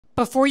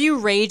Before you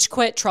rage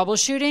quit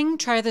troubleshooting,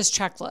 try this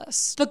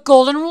checklist. The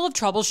golden rule of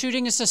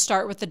troubleshooting is to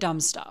start with the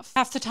dumb stuff.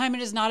 Half the time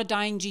it is not a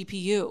dying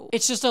GPU.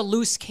 It's just a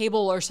loose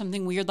cable or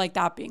something weird like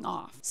that being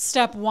off.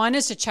 Step 1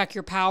 is to check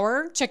your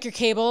power, check your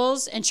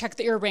cables, and check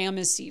that your RAM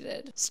is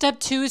seated.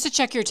 Step 2 is to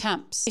check your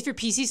temps. If your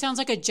PC sounds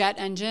like a jet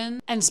engine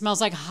and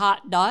smells like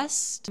hot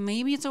dust,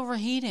 maybe it's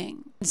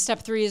overheating. And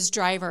step 3 is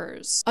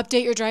drivers.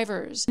 Update your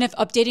drivers. And if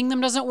updating them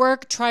doesn't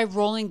work, try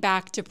rolling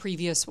back to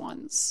previous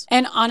ones.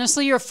 And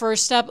honestly, your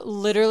first step,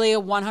 literally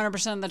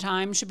 100% of the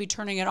time, should be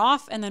turning it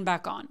off and then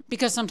back on,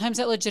 because sometimes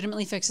it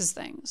legitimately fixes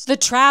things. The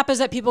trap is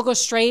that people go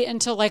straight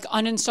into like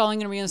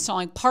uninstalling and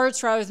reinstalling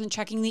parts rather than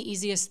checking the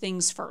easiest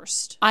things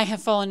first. I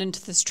have fallen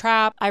into this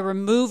trap. I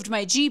removed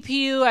my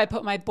GPU. I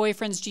put my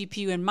boyfriend's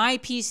GPU in my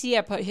PC.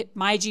 I put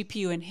my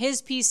GPU in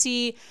his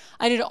PC.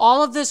 I did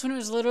all of this when it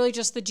was literally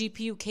just the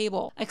GPU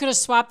cable. I could have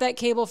swapped that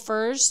cable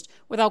first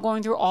without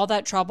going through all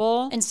that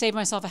trouble and saved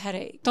myself a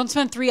headache. Don't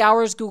spend 3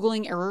 hours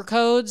Googling error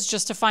codes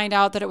just to find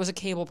out that it was a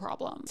cable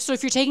problem. So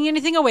if you're taking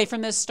anything away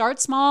from this, start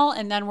small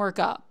and then work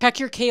up. Check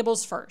your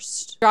cables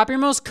first. Drop your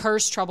most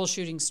cursed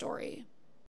troubleshooting story.